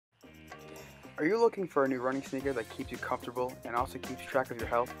Are you looking for a new running sneaker that keeps you comfortable and also keeps track of your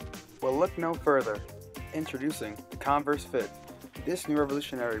health? Well, look no further. Introducing the Converse Fit. This new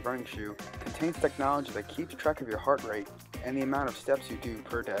revolutionary running shoe contains technology that keeps track of your heart rate and the amount of steps you do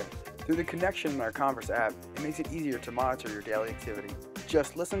per day. Through the connection in our Converse app, it makes it easier to monitor your daily activity.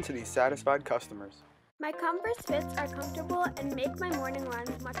 Just listen to these satisfied customers. My Converse Fits are comfortable and make my morning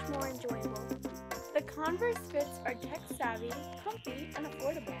runs much more enjoyable. The Converse Fits are tech-savvy, comfy, and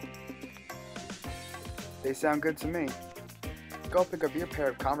affordable. They sound good to me. Go pick up your pair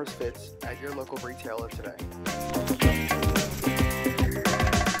of Converse Fits at your local retailer today.